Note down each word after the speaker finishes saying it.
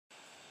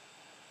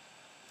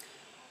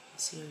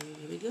So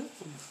here we go.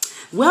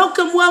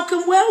 Welcome,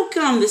 welcome,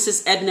 welcome. This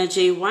is Edna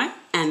J. White,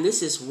 and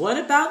this is What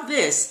About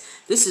This?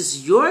 This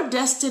is your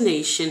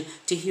destination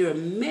to hear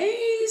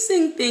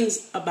amazing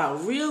things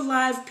about real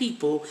live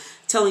people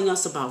telling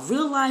us about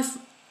real life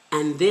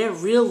and their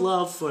real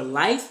love for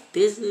life,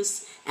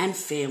 business, and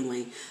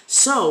family.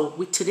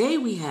 So today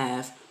we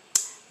have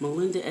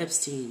Melinda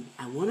Epstein.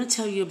 I want to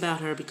tell you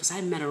about her because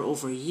I met her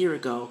over a year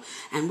ago,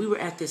 and we were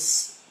at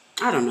this,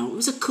 I don't know, it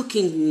was a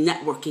cooking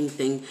networking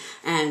thing,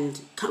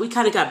 and we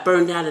kind of got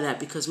burned out of that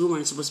because we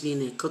weren't supposed to be in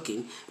there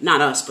cooking. Not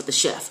us, but the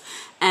chef.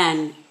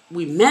 And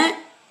we met,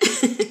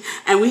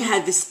 and we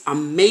had this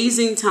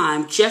amazing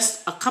time,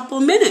 just a couple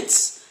of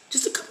minutes.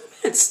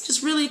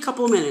 Just really a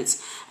couple of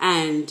minutes.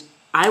 And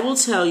I will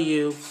tell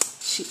you,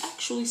 she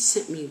actually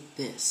sent me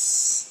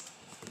this.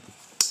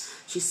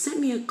 She sent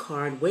me a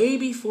card way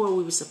before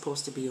we were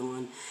supposed to be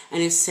on,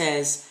 and it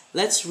says,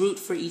 "Let's root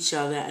for each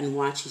other and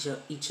watch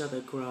each other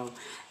grow."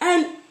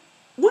 And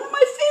one of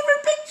my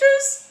favorite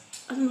pictures,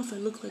 I don't know if I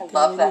look like that.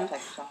 I love that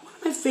picture. One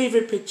of my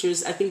favorite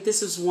pictures, I think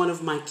this is one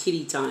of my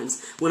kiddie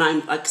times,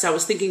 when because I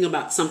was thinking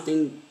about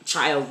something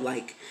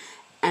childlike,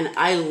 and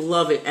I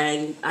love it,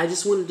 and I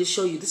just wanted to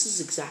show you, this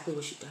is exactly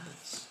what she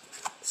does.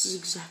 This is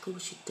exactly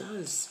what she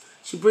does.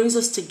 She brings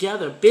us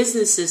together,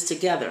 businesses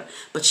together,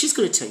 but she's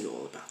going to tell you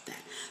all about that.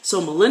 So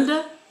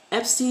Melinda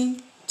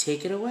Epstein,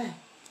 take it away.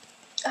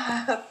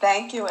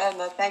 Thank you,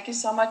 Edna. Thank you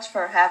so much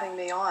for having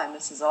me on.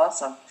 This is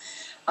awesome.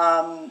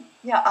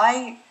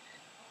 I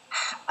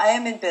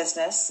am in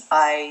business.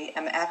 I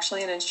am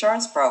actually an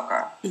insurance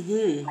broker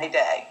by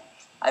day.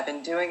 I've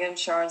been doing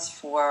insurance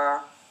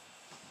for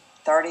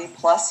 30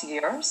 plus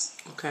years.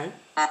 Okay.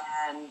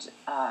 And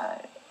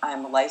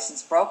I'm a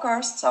licensed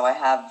broker, so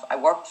I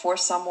work for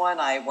someone.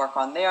 I work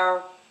on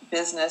their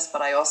business,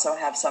 but I also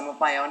have some of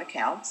my own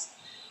accounts.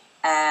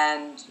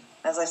 And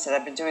as I said,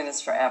 I've been doing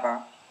this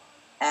forever.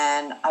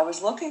 And I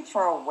was looking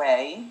for a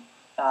way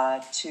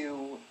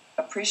to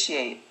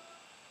appreciate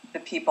the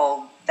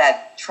people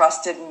that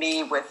trusted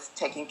me with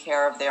taking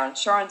care of their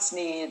insurance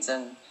needs,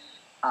 and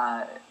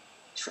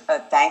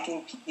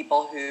thanking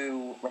people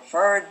who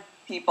referred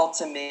people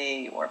to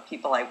me or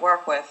people I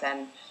work with.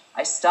 And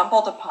I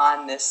stumbled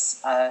upon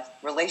this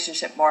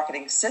relationship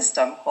marketing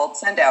system called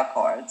Send Out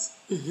Cards,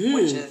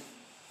 which is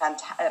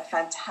a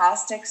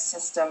fantastic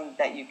system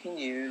that you can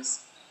use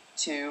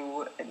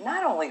to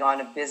not only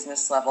on a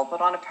business level, but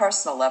on a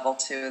personal level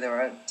too.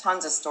 There are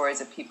tons of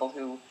stories of people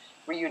who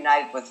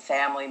reunited with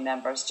family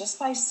members just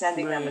by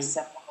sending them a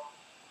simple,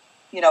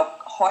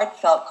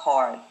 heartfelt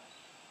card.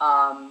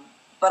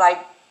 But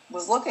I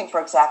was looking for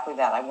exactly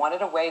that. I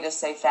wanted a way to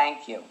say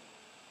thank you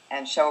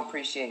and show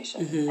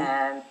appreciation.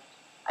 And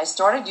I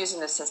started using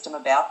this system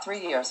about 3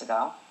 years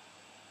ago.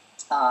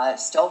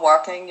 Still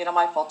working,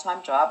 my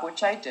full-time job,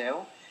 which I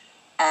do.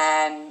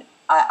 And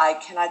I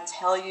cannot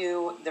tell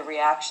you the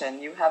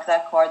reaction. You have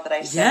that card that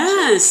I sent you.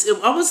 Yes,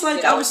 I was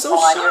like, I was so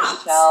on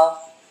shocked.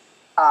 Yourself.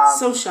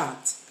 So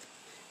shocked.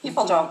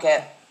 People don't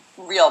get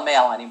real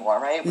mail anymore,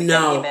 right? We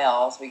get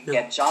emails, we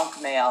get junk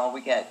mail,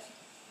 we get,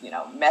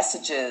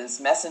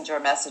 messages, messenger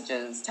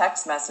messages,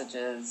 text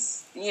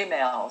messages,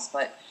 emails.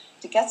 But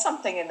to get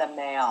something in the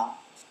mail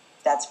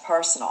that's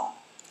personal.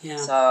 Yeah.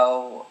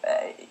 So,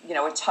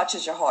 it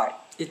touches your heart.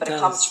 It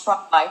comes from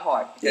my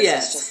heart. Because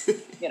it's just,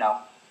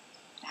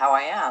 how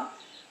I am.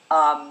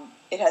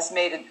 It has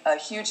made a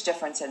huge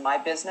difference in my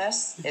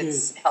business.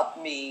 It's helped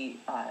me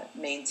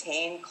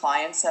maintain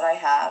clients that I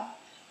have.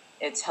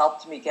 It's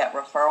helped me get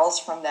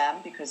referrals from them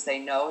because they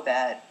know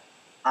that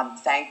I'm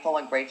thankful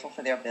and grateful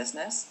for their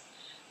business.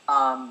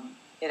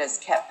 It has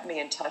kept me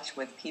in touch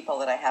with people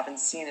that I haven't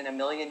seen in a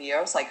million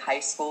years, like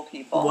high school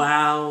people.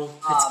 Wow,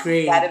 that's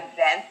great. That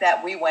event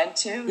that we went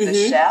to, the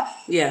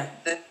chef. Yeah.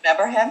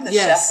 Remember him? The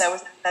chef that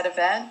was at that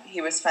event? He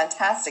was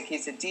fantastic.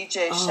 He's a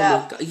DJ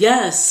chef.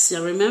 Yes,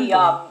 I remember.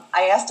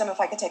 I asked him if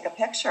I could take a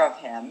picture of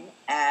him,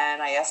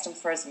 and I asked him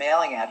for his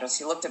mailing address.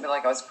 He looked at me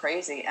like I was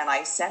crazy, and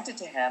I sent it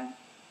to him,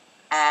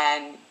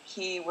 and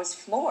he was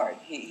floored.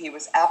 He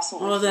was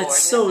absolutely floored. Oh, that's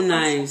so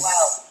nice.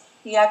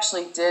 He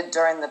actually did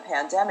during the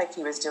pandemic.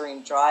 He was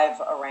doing drive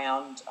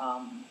around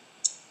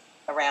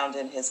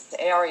in his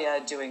area,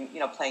 doing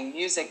playing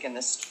music in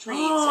the streets.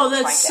 Oh,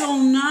 that's so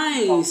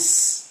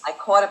nice. I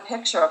caught a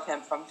picture of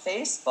him from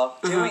Facebook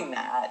doing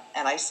that,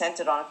 and I sent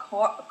it on a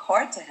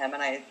card to him,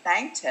 and I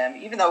thanked him,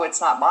 even though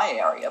it's not my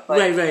area. But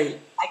right.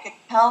 I could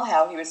tell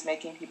how he was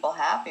making people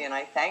happy, and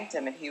I thanked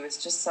him, and he was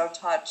just so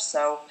touched.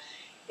 So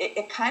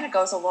it kind of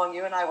goes along.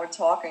 You and I were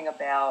talking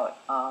about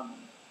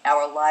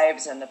our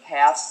lives and the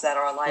paths that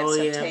our lives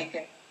have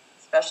taken,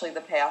 especially the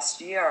past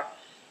year.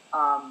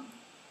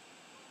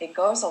 It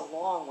goes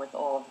along with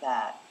all of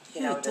that,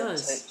 it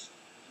does.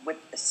 With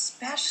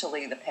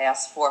especially the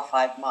past 4 or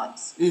 5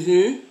 months,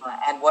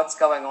 and what's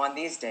going on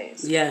these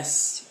days.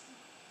 Yes.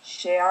 To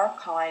share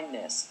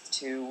kindness,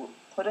 to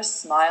put a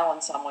smile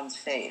on someone's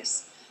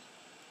face.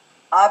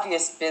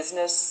 Obvious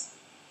business,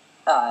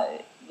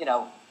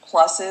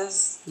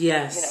 pluses.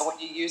 Yes. You know, when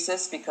you use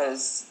this,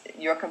 because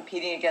you're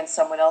competing against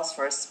someone else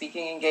for a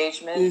speaking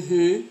engagement. Mm-hmm.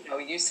 You know,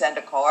 you send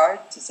a card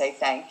to say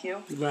thank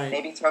you. Right.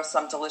 Maybe throw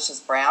some delicious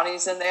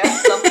brownies in there,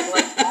 something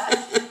like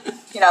that.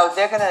 You know,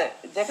 they're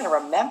gonna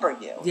remember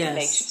you. Yes. It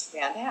makes you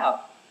stand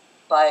out.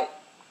 But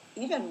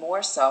even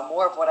more so,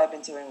 more of what I've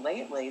been doing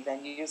lately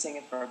than using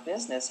it for a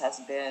business has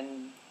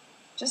been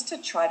just to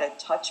try to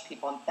touch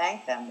people and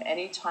thank them.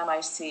 Anytime I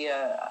see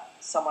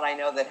someone I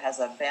know that has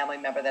a family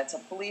member that's a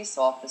police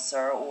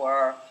officer,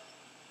 or,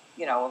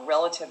 you know, a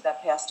relative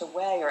that passed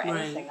away, or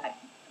anything, I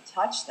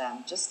touch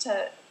them just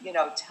to, you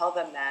know, tell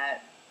them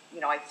that,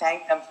 you know, I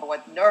thank them for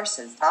what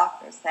nurses,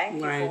 doctors, thank you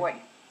for what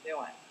you're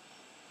doing.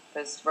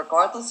 Because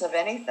regardless of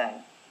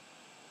anything,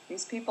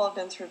 these people have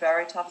been through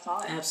very tough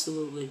times.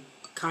 Absolutely.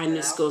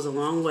 Kindness goes a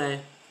long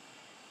way.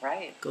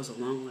 Right. Goes a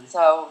long way.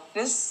 So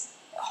this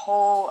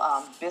whole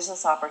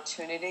business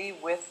opportunity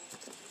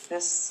with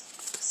this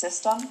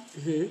system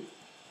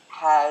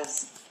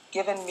has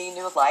given me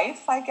new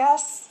life, I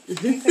guess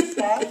you could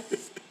say.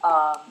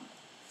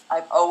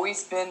 I've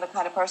always been the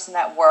kind of person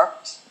that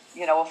worked,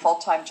 you know, a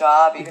full-time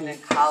job. Even in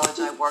college,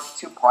 I worked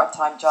 2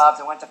 part-time jobs.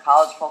 I went to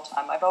college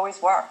full-time. I've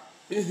always worked.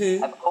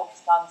 I've always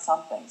done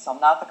something. So I'm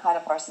not the kind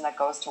of person that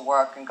goes to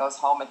work and goes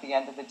home at the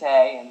end of the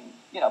day and,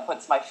 you know,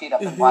 puts my feet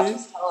up and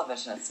watches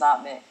television. It's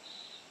not me.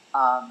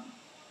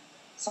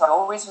 So I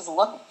always was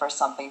looking for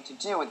something to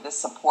do. This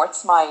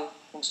supports my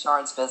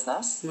insurance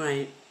business.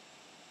 Right.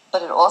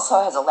 But it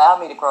also has allowed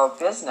me to grow a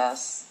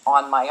business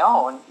on my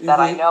own that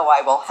I know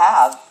I will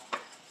have,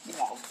 you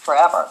know,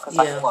 forever, because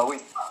I will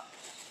always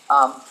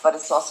work. But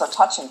it's also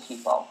touching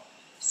people.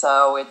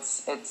 So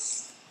it's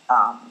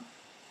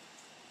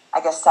I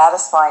guess,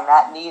 satisfying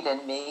that need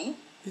in me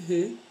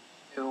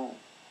to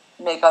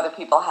make other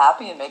people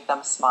happy and make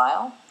them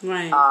smile.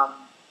 Right.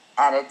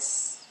 And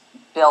it's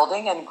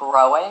building and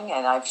growing,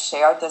 and I've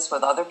shared this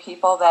with other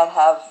people that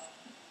have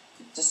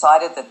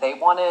decided that they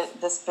wanted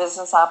this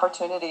business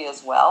opportunity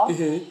as well.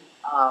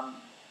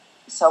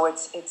 So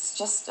it's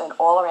just an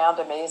all-around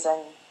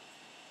amazing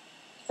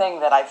thing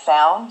that I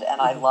found,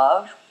 and I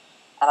love.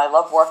 And I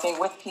love working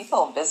with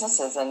people and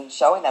businesses and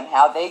showing them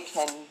how they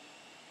can,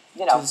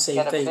 you know,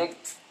 get a big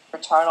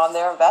return on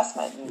their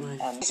investment.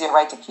 And it's easier,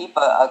 right, to keep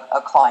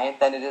a client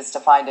than it is to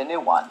find a new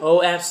one.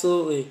 Oh,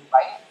 absolutely.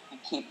 Right? You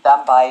keep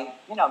them by,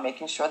 you know,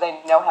 making sure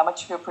they know how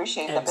much you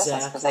appreciate the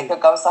business, because they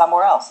could go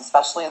somewhere else,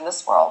 especially in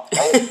this world,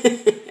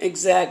 right?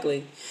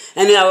 Exactly.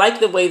 And I like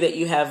the way that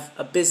you have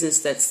a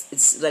business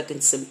it's like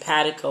it's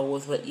simpatico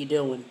with what you're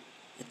doing.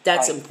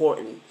 That's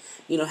important.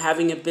 You know,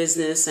 having a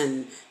business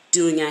and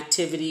doing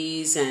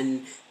activities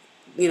and,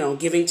 you know,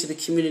 giving to the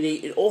community,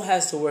 it all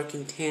has to work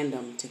in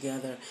tandem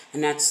together,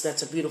 and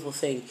that's a beautiful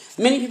thing.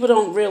 Many people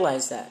don't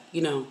realize that,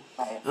 you know,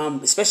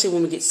 especially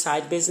when we get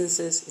side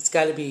businesses. It's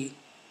got to be,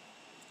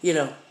 you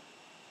know,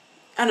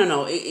 I don't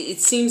know. It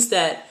seems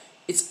that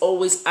it's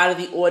always out of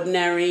the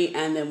ordinary,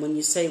 and then when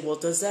you say, well,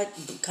 does that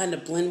kind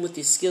of blend with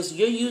your skills?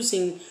 You're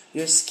using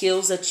your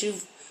skills that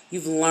you've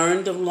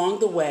learned along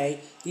the way.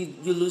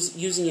 You're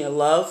using your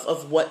love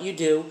of what you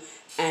do,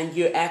 and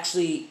you're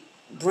actually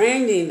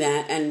branding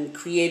that and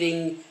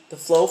creating the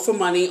flow for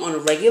money on a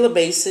regular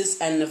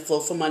basis and the flow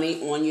for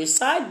money on your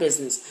side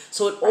business.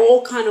 So it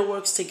all kind of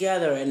works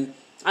together, and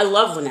I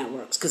love when that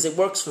works, because it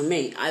works for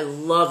me. I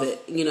love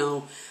it, you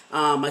know.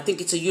 I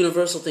think it's a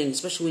universal thing,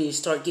 especially when you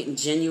start getting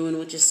genuine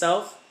with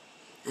yourself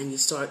and you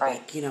start,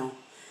 like, you know,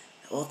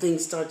 all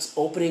things starts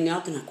opening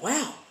up and like,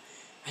 wow,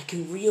 I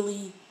can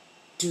really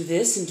do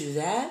this and do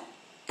that,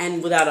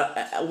 and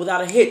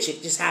without a hitch,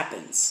 it just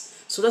happens.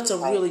 So that's a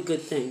really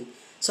good thing.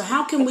 So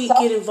how can we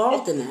get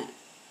involved in that?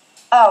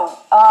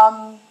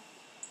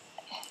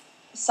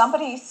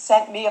 Somebody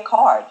sent me a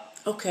card.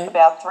 Okay.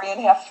 About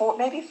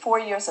 4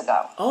 years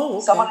ago. Oh,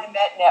 okay. Someone I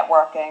met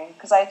networking,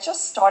 because I had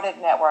just started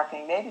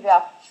networking maybe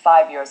about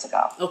 5 years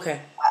ago.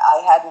 Okay.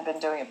 I hadn't been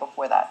doing it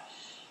before that.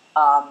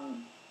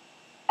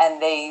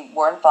 And they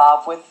were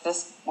involved with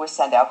this, with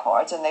send out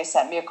cards, and they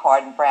sent me a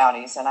card and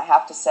brownies. And I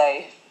have to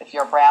say, if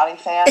you're a brownie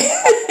fan, they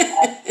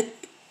have the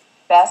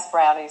best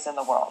brownies in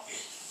the world.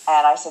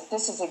 And I said,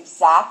 this is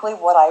exactly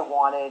what I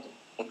wanted,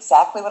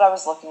 exactly what I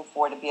was looking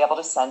for to be able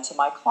to send to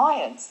my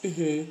clients.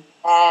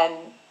 And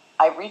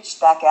I reached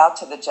back out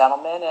to the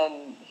gentleman,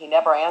 and he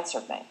never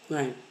answered me.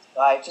 Right.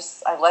 So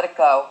I let it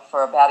go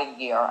for about a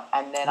year,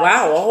 and then a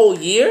whole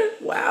year?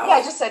 Wow. Yeah,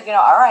 I just said,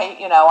 all right,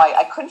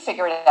 I couldn't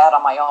figure it out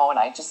on my own.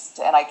 I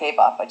gave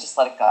up. I just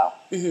let it go.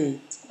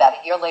 About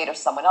a year later,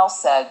 someone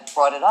else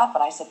brought it up,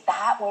 and I said,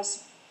 that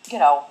was,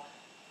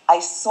 I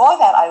saw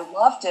that, I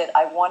loved it.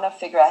 I want to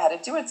figure out how to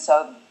do it.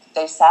 So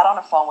they sat on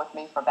a phone with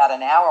me for about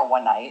an hour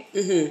one night.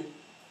 This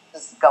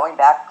is going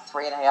back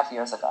 3.5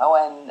 years ago,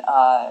 and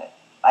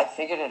I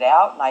figured it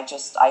out, and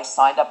I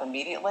signed up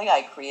immediately.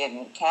 I created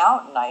an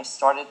account, and I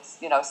started,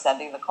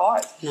 sending the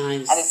cards.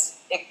 Nice. And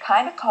it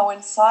kind of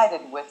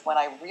coincided with when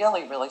I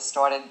really, really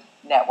started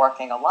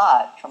networking a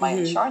lot for my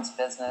insurance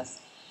business.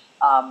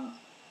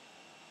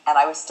 And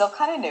I was still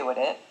kind of new at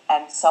it.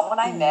 And someone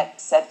I met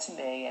said to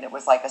me, and it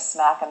was like a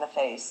smack in the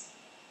face,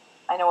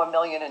 I know a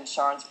million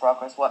insurance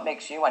brokers. What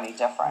makes you any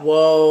different?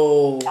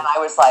 Whoa. And I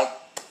was like,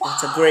 what?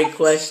 That's a great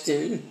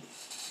question.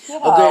 You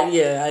know,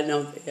 yeah, I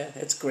know. Yeah,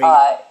 that's great.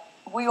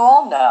 We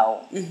all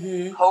know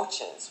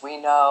coaches. We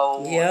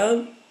know,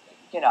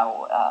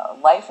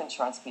 life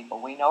insurance people.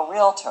 We know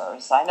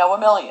realtors. I know a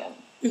million,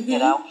 you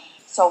know.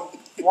 So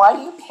why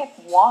do you pick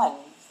one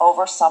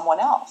over someone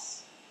else?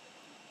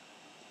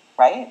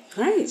 Right?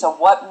 Right. So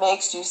what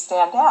makes you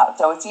stand out?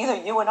 So it's either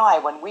you and I,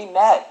 when we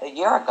met a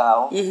year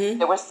ago,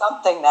 there was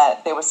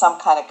some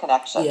kind of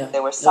connection. Yeah,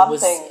 there was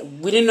something.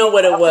 We didn't know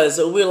what it was.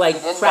 So we were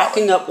like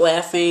cracking up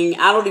laughing.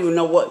 I don't even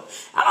remember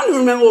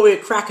what we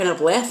were cracking up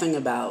laughing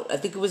about. I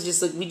think it was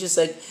just like,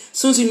 as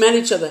soon as we met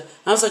each other,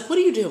 I was like, what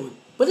are you doing?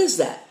 What is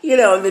that? You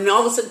know, and then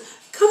all of a sudden,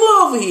 come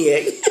over here.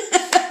 It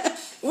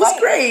was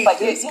great.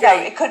 But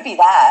it could be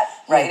that,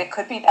 right? Yeah. It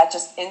could be that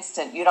just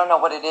instant. You don't know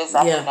what it is,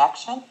 that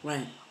connection.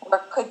 Right. Or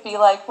it could be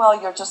like,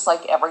 well, you're just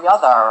like every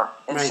other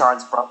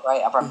insurance broker I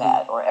ever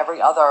met, or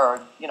every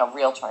other,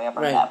 realtor I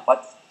ever met.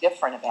 What's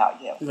different about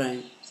you?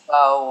 Right.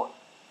 So,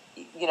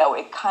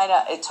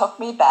 it took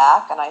me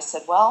back, and I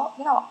said, well,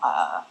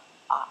 I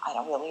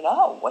don't really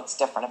know what's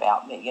different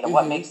about me.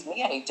 What makes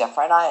me any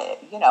different?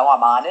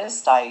 I'm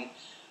honest. I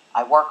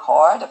work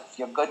hard. If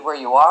you're good where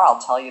you are, I'll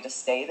tell you to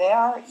stay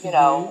there.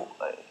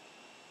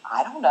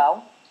 I don't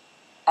know.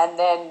 And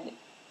then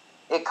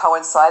it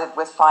coincided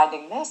with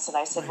finding this, and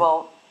I said,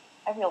 well,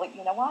 I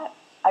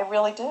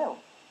really do.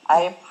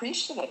 I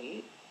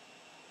appreciate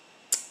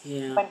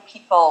when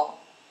people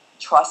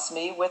trust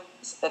me with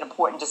an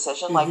important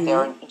decision like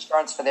their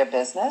insurance for their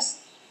business.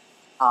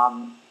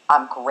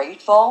 I'm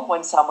grateful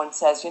when someone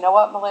says, you know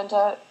what,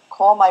 Melinda,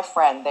 call my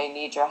friend. They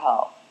need your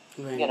help.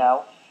 Right.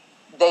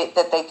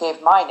 That they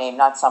gave my name,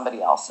 not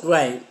somebody else's.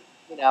 Right.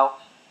 And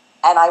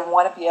I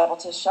want to be able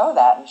to show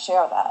that and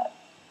share that.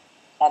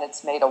 And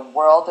it's made a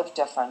world of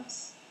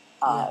difference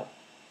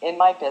in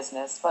my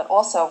business, but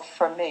also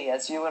for me,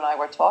 as you and I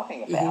were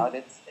talking about.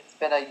 It's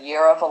been a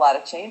year of a lot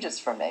of changes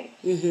for me.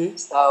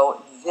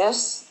 So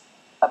this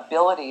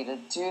ability to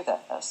do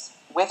this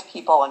with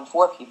people and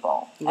for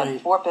people and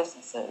for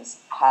businesses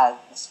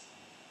has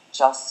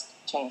just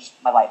changed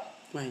my life.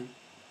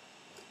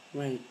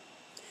 Right.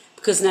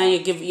 Because now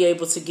you're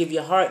able to give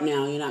your heart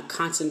now. You're not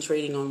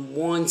concentrating on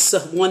one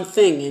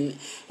thing. And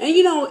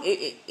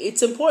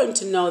it's important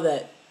to know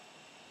that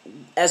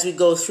as we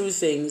go through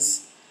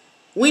things,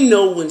 we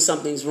know when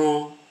something's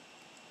wrong.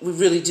 We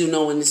really do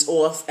know when it's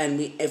off.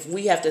 And if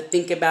we have to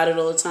think about it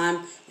all the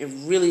time, it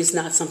really is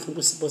not something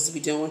we're supposed to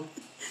be doing.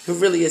 It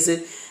really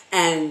isn't.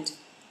 And,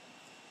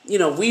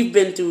 we've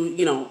been through,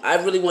 I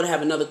really want to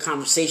have another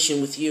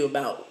conversation with you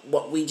about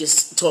what we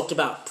just talked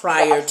about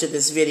prior to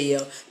this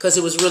video. Because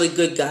it was really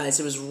good, guys.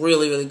 It was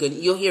really, really good.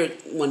 You'll hear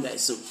it one day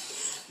soon.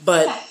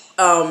 But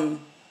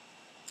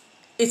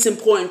it's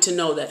important to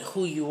know that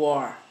who you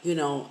are,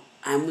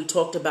 And we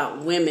talked about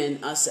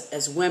women, us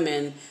as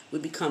women, we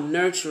become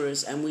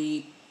nurturers and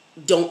we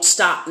don't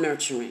stop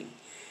nurturing.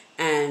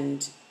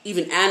 And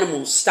even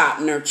animals stop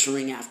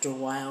nurturing after a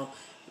while.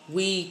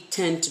 We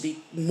tend to be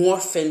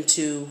morph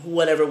into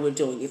whatever we're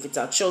doing. If it's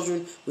our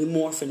children, we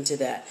morph into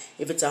that.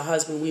 If it's our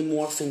husband, we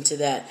morph into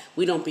that.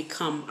 We don't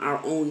become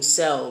our own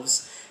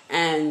selves.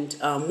 And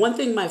one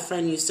thing my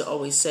friend used to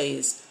always say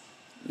is,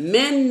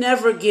 men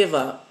never give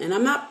up. And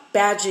I'm not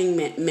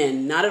badging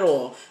men, not at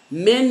all.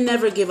 Men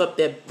never give up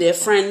their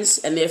friends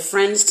and their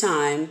friends'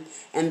 time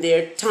and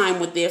their time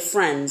with their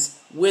friends.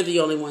 We're the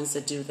only ones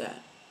that do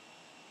that.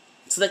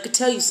 So that could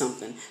tell you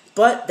something.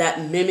 But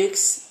that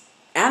mimics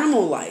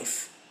animal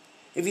life.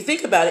 If you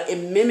think about it, it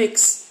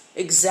mimics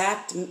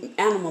exact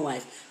animal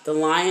life. The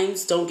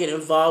lions don't get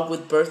involved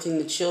with birthing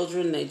the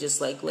children. They just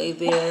lay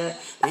there,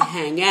 they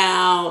hang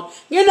out.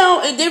 They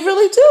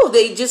really do.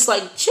 They just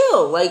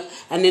chill.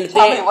 And then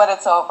tell me when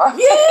it's over.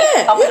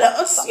 Yeah,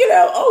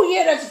 oh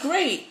yeah, that's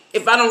great.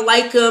 If I don't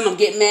like them, I'm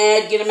getting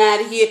mad, get them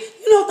out of here.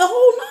 The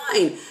whole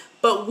nine.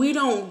 But we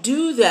don't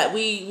do that.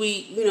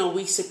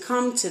 We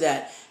succumb to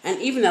that. And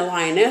even the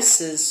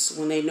lionesses,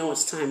 when they know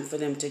it's time for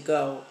them to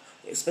go,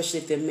 especially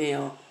if they're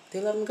male, they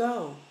let them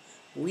go.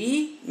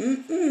 We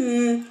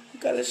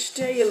gotta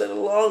stay a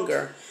little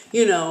longer,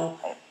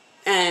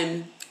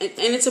 and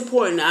it's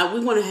important. We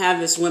want to have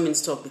this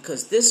women's talk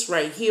because this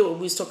right here, what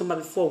we was talking about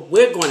before,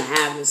 we're going to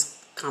have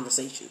this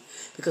conversation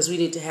because we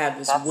need to have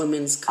this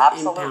women's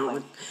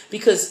empowerment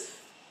because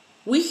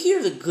we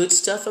hear the good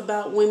stuff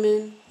about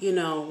women.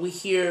 We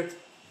hear,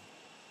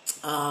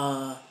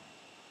 I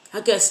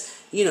guess,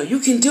 you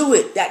can do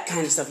it, that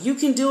kind of stuff. You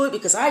can do it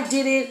because I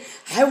did it.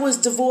 I was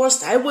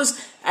divorced. I was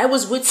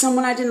with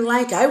someone I didn't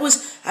like. I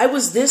was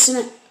this and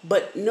that.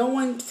 But no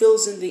one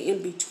fills in the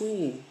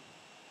in-between.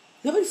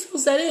 Nobody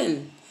fills that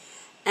in.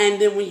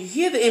 And then when you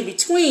hear the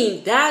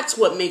in-between, that's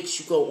what makes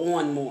you go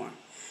on more.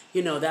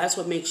 That's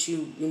what makes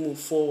you move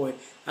forward.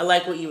 I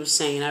like what you were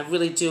saying. I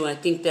really do. I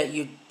think that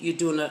you're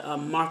doing a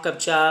markup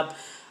job.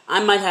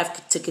 I might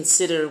have to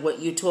consider what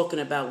you're talking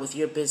about with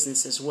your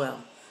business as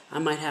well. I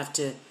might have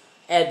to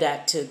add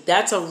that to.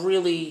 That's a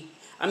really.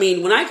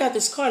 When I got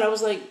this card, I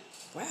was like,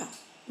 wow,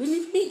 we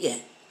didn't even meet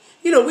yet.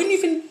 We didn't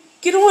even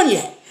get on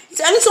yet.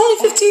 And it's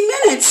only 15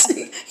 minutes.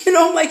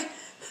 I'm like,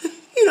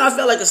 I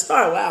felt like a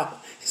star. Wow,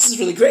 this is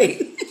really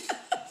great.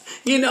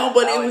 But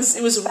it was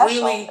special.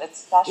 really,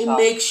 it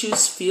makes you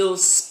feel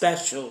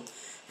special.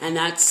 And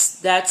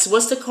that's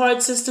what's the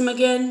card system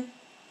again?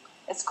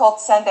 It's called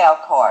Send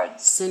Out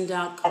Cards. Send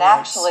Out Cards. And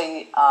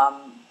actually,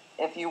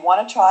 if you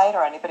want to try it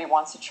or anybody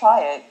wants to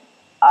try it,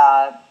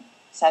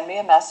 send me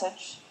a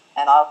message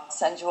and I'll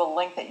send you a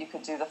link that you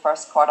could do the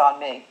first card on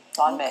me. It's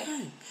on me.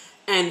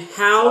 And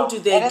how do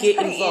they get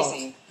involved?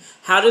 Easy.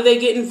 How do they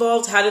get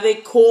involved? How do they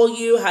call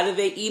you? How do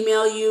they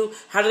email you?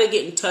 How do they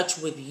get in touch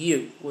with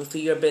you for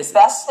your business? The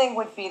best thing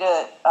would be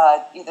to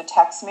either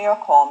text me or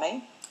call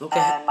me. Okay.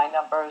 And my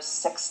number is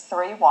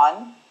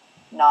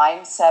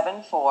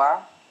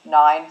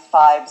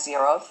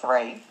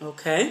 631-974-9503.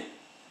 Okay.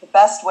 The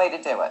best way to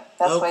do it.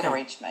 Best way to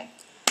reach me.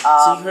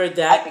 So you heard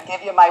that? I could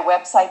give you my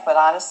website, but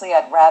honestly,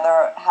 I'd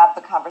rather have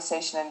the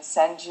conversation and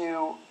send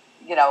you,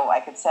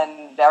 I could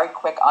send very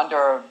quick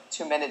under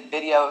 2-minute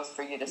videos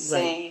for you to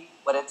see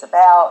what it's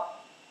about.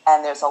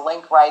 And there's a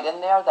link right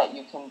in there that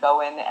you can go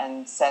in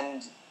and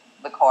send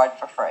the card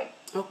for free.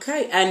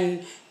 Okay.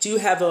 And do you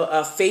have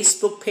a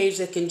Facebook page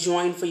that can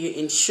join for your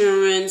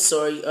insurance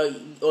or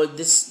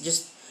this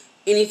just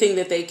anything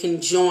that they can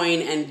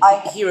join and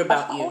hear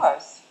about you? Of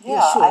course.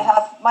 Yeah, sure. I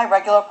have my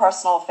regular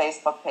personal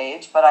Facebook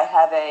page, but I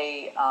have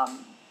I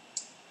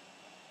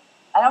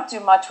don't do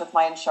much with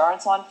my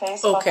insurance on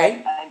Facebook.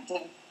 Okay. I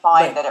didn't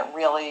find that it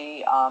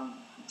really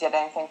did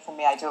anything for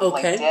me. I do have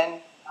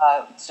LinkedIn.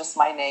 It's just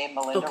my name,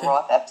 Melinda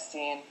Roth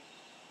Epstein.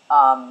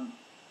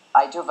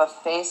 I do have a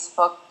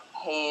Facebook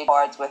page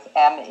cards with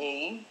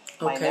ME,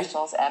 my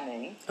initials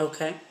ME.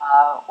 Okay.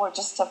 Or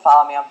just to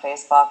follow me on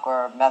Facebook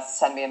or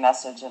send me a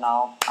message and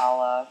I'll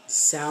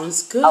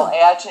sounds good. I'll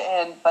add you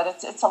in, but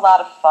it's a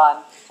lot of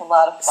fun. It's a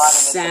lot of fun and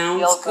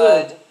sounds it's a feel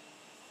good.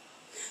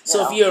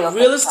 So if you're a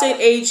real estate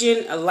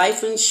agent, a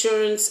life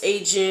insurance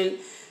agent,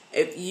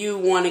 if you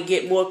want to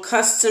get more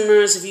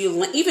customers,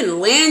 even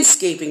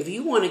landscaping, if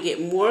you want to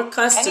get more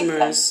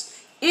customers,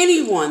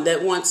 anyone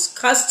that wants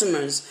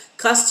customers,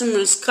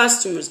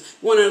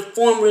 want to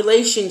form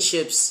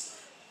relationships,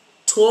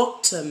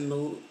 talk to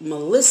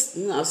Melissa.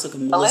 No, I was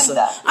looking Melissa.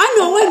 Melinda. I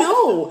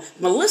know.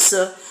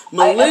 Melinda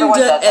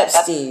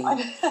Epstein.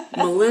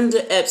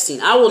 Melinda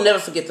Epstein. I will never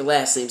forget the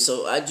last name,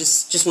 so I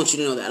just want you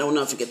to know that. I will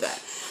never forget that.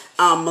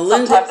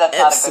 Melinda Sometimes that's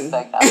Epstein.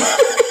 not a good thing.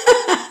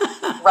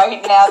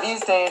 Right now,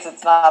 these days,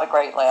 it's not a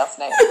great last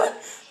name. But.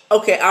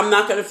 Okay, I'm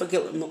not going to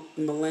forget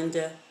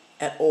Melinda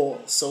at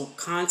all. So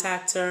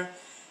contact her.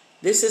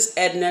 This is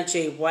Edna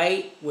J.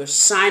 White. We're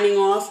signing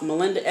off.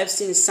 Melinda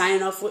Epstein is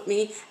signing off with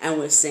me, and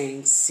we're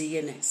saying see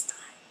you next time.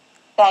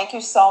 Thank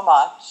you so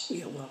much.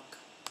 You're welcome.